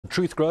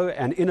TruthGro,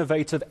 an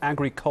innovative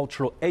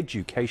agricultural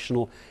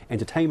educational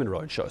entertainment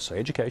roadshow. So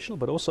educational,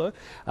 but also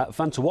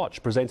fun to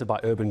watch, presented by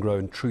UrbanGro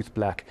and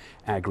TruthBlack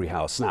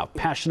Agrihouse. Now,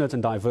 passionate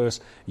and diverse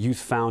youth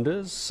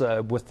founders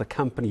with the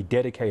company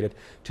dedicated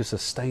to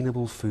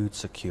sustainable food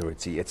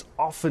security. It's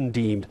often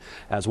deemed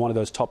as one of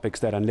those topics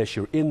that unless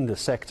you're in the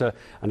sector,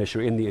 unless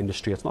you're in the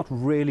industry, it's not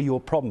really your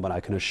problem, but I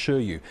can assure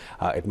you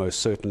it most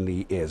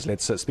certainly is.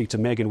 Let's speak to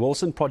Megan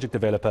Wilson, project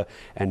developer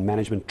and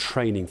management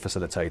training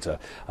facilitator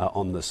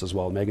on this as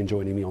well. Megan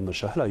joining me on the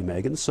show. Hello,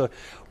 Megan. So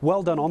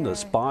well done on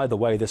this. By the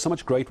way, there's so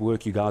much great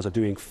work you guys are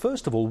doing.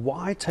 First of all,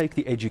 why take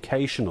the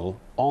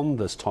educational on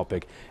this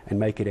topic and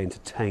make it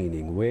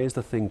entertaining? Where's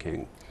the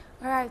thinking?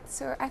 All right,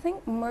 so I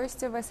think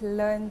most of us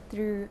learn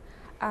through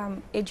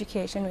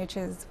education, which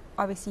is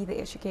obviously the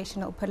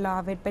educational pillar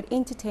of it, but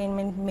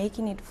entertainment,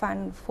 making it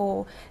fun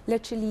for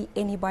literally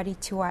anybody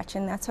to watch.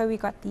 And that's why we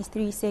got these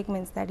three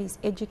segments, that is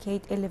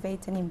educate,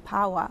 elevate and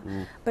empower.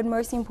 But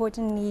most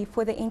importantly,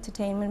 for the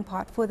entertainment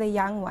part, for the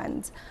young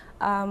ones,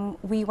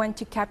 we want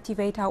to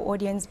captivate our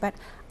audience, but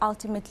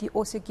ultimately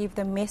also give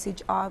the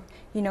message of,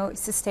 you know,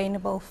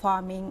 sustainable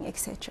farming,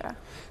 etc.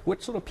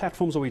 What sort of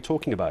platforms are we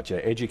talking about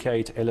here?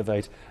 Educate,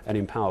 elevate and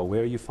empower.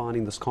 Where are you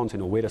finding this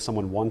content, or where does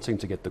someone wanting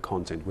to get the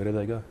content, where do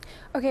they go?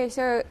 Okay,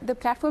 so the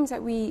platforms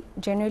that we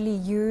generally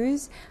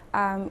use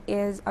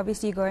is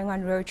obviously going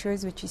on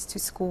roadshows, which is to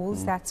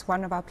schools. That's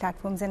one of our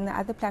platforms. And the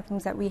other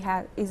platforms that we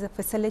have is a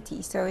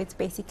facility. So it's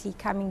basically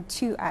coming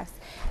to us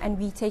and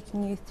we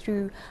taking you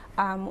through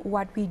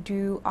what we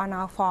do on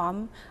our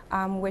farm,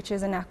 which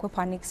is an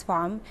aquaponics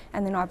farm.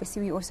 And then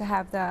obviously we also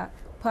have the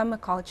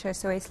permaculture,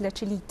 so it's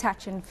literally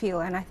touch and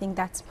feel, and I think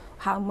that's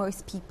how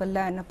most people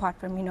learn, apart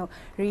from, you know,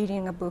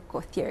 reading a book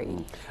or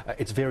theory.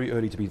 It's very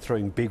early to be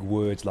throwing big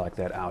words like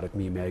that out at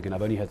me, Megan.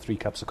 I've only had 3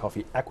 cups of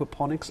coffee.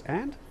 Aquaponics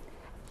and?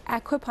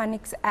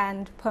 Aquaponics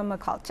and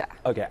permaculture.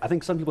 Okay, I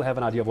think some people have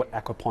an idea of what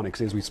aquaponics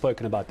is. We've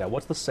spoken about that.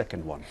 What's the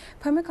second one?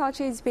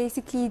 Permaculture is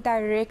basically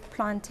direct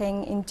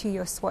planting into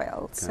your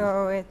soil. Okay.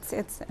 So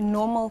it's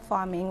normal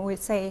farming. We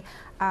say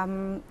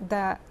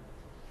the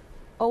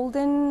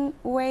olden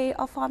way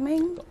of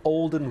farming. The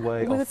olden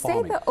way of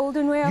farming. Say the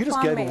olden way of farming. You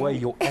just gave away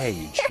your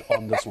age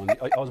on this one.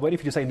 I was waiting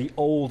for you to say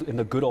in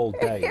the good old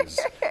days,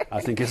 I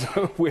think is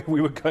where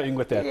we were going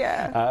with that.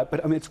 Yeah.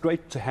 But I mean, it's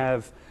great to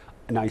have.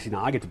 Now, you see,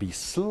 now I get to be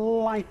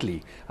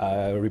slightly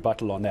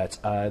rebuttal on that.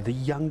 The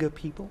younger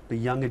people, the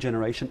younger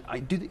generation,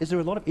 is there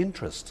a lot of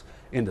interest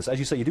in this? As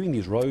you say, you're doing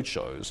these road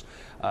shows.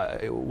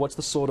 What's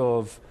the sort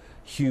of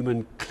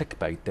human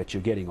clickbait that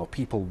you're getting, or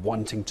people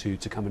wanting to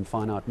come and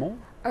find out more?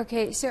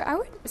 Okay, so I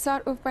would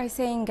start off by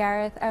saying,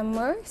 Gareth,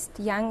 most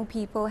young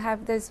people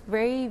have this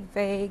very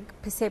vague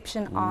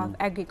perception of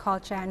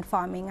agriculture and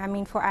farming. I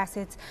mean, for us,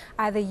 it's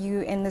either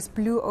you in this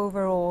blue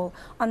overall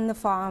on the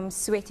farm,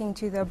 sweating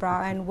to the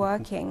brow and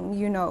working,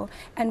 you know.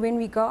 And when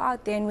we go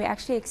out there and we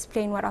actually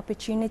explain what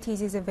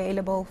opportunities is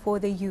available for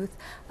the youth,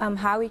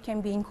 how it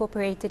can be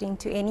incorporated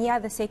into any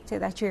other sector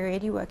that you're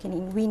already working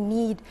in. We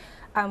need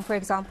for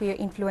example, your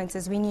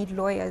influencers, we need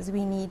lawyers,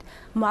 we need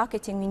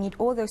marketing, we need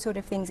all those sort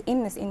of things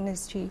in this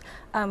industry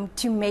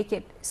to make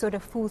it sort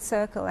of full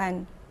circle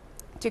and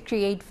to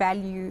create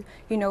value,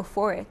 you know,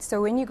 for it. So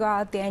when you go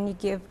out there and you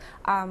give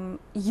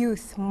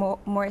youth,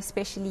 more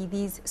especially,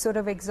 these sort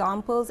of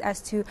examples as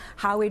to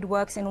how it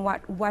works and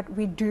what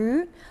we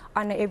do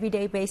on an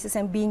everyday basis,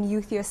 and being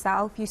youth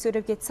yourself, you sort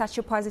of get such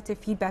a positive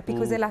feedback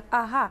because they're like,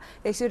 aha,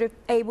 they're sort of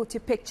able to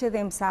picture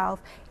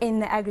themselves in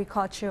the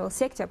agricultural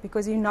sector,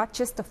 because you're not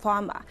just a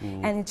farmer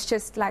and it's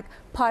just like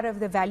part of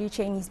the value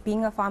chain is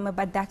being a farmer,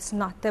 but that's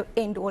not the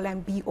end all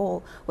and be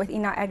all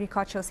within our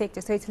agricultural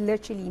sector. So it's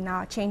literally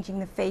now changing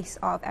the face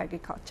of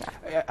agriculture.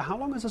 How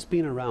long has this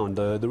been around?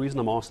 The reason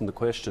I'm asking the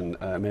question,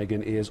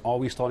 Megan, is are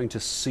we starting to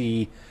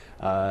see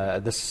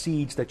the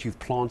seeds that you've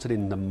planted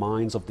in the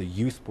minds of the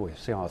youth? Boy,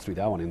 see how I threw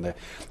that one in there.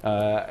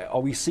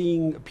 Are we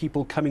seeing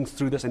people coming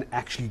through this and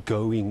actually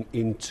going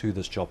into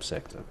this job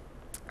sector?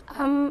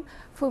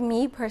 For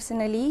me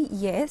personally,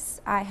 yes,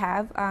 I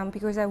have,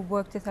 because I've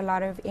worked with a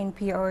lot of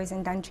NPOs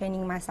and done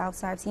training myself,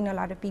 so I've seen a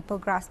lot of people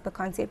grasp the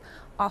concept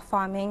of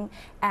farming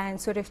and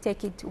sort of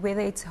take it,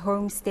 whether it's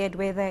homestead,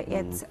 whether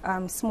it's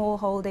small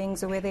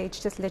holdings, or whether it's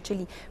just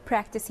literally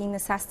practicing the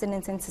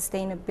sustenance and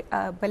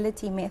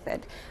sustainability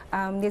method.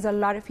 There's a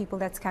lot of people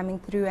that's coming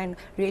through and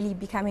really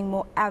becoming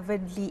more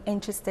avidly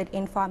interested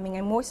in farming,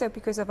 and more so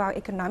because of our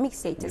economic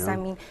status. I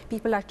mean,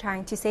 people are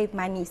trying to save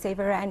money, save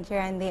a rand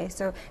here and there,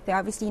 so they're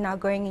obviously now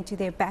going into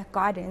their back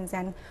gardens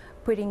and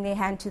putting their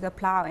hand to the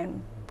plow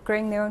and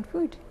growing their own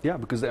food. Yeah,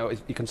 because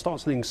you can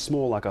start something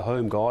small like a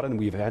home garden.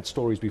 We've had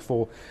stories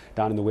before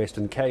down in the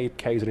Western Cape,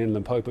 KZN and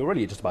Limpopo,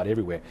 really just about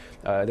everywhere.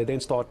 They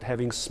then start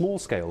having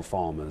small-scale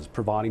farmers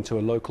providing to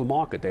a local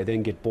market. They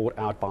then get bought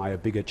out by a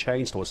bigger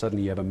chain store.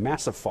 Suddenly you have a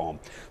massive farm.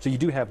 So you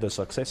do have those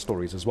success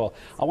stories as well.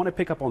 I want to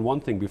pick up on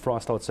one thing before I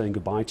start saying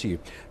goodbye to you.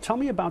 Tell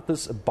me about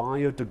this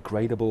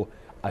biodegradable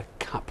a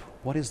cup.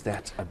 What is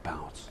that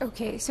about?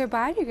 Okay, so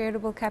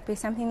biodegradable cup is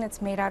something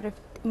that's made out of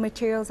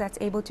materials that's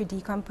able to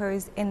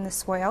decompose in the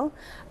soil.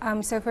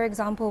 So for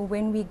example,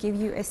 when we give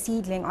you a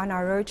seedling on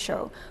our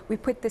roadshow, we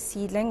put the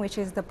seedling, which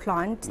is the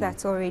plant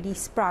that's already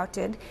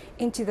sprouted,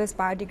 into this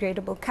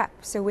biodegradable cup.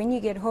 So when you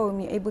get home,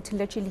 you're able to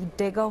literally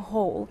dig a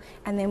hole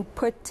and then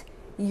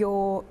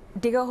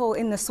dig a hole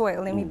in the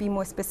soil, let me be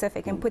more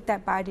specific, and put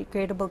that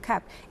biodegradable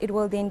cup. It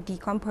will then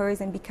decompose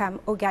and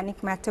become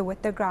organic matter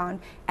with the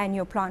ground, and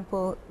your plant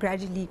will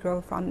gradually grow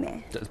from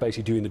there. It's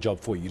basically doing the job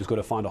for you. You just got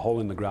to find a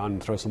hole in the ground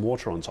and throw some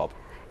water on top.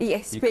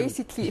 Yes,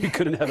 basically. You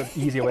couldn't have an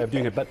easier way of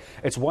doing it, but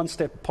it's one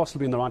step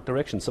possibly in the right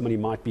direction. Somebody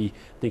might be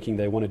thinking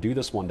they want to do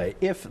this one day.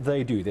 If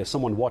they do, there's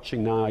someone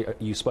watching now.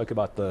 You spoke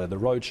about the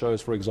road shows,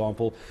 for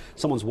example.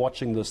 Someone's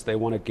watching this, they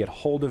want to get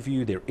hold of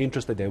you, they're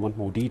interested, they want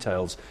more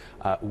details.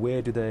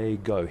 Where do they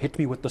go? Hit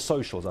me with the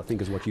socials, I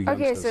think is what you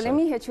youngsters say. Let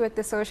me hit you with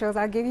the socials.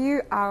 I'll give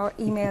you our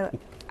email,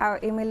 our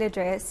email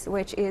address,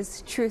 which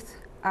is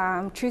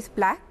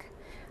TruthBlack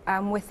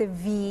with a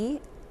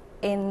V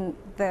in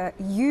the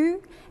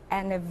U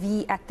and a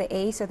V at the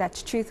A, so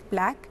that's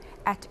TruthBlack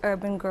at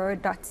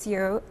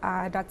UrbanGro.co.za.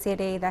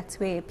 That's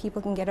where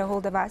people can get a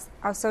hold of us.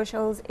 Our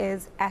socials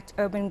is at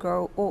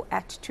UrbanGro or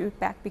at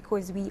TruthBlack,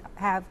 because we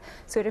have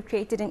sort of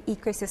created an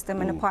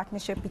ecosystem and a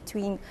partnership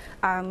between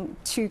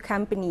two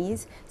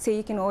companies. So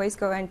you can always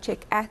go and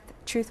check at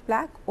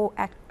TruthBlack or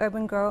at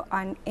UrbanGro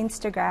on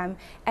Instagram.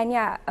 And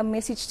yeah, a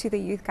message to the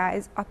youth,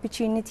 guys: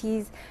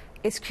 opportunities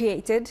is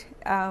created.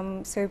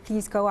 So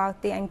please go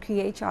out there and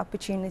create your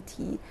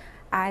opportunity.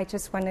 I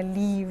just want to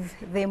leave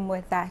them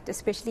with that,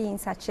 especially in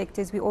such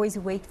sectors. We always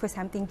wait for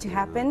something to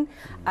happen.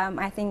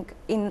 I think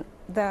in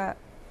the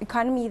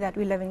economy that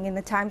we're living in,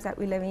 the times that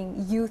we're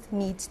living, youth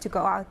needs to go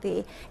out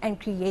there and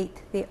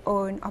create their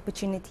own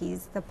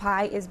opportunities. The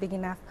pie is big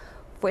enough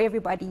for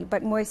everybody,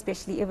 but more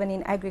especially even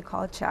in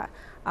agriculture.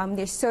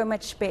 There's so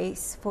much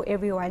space for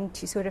everyone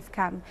to sort of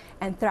come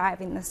and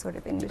thrive in this sort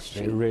of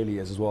industry. It really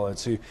is as well. And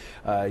to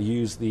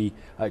use the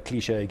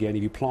cliche again,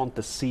 if you plant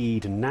the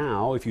seed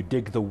now, if you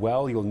dig the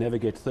well, you'll never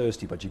get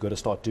thirsty, but you've got to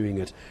start doing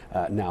it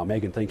now.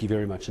 Megan, thank you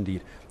very much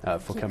indeed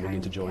for coming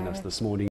in to join us this morning.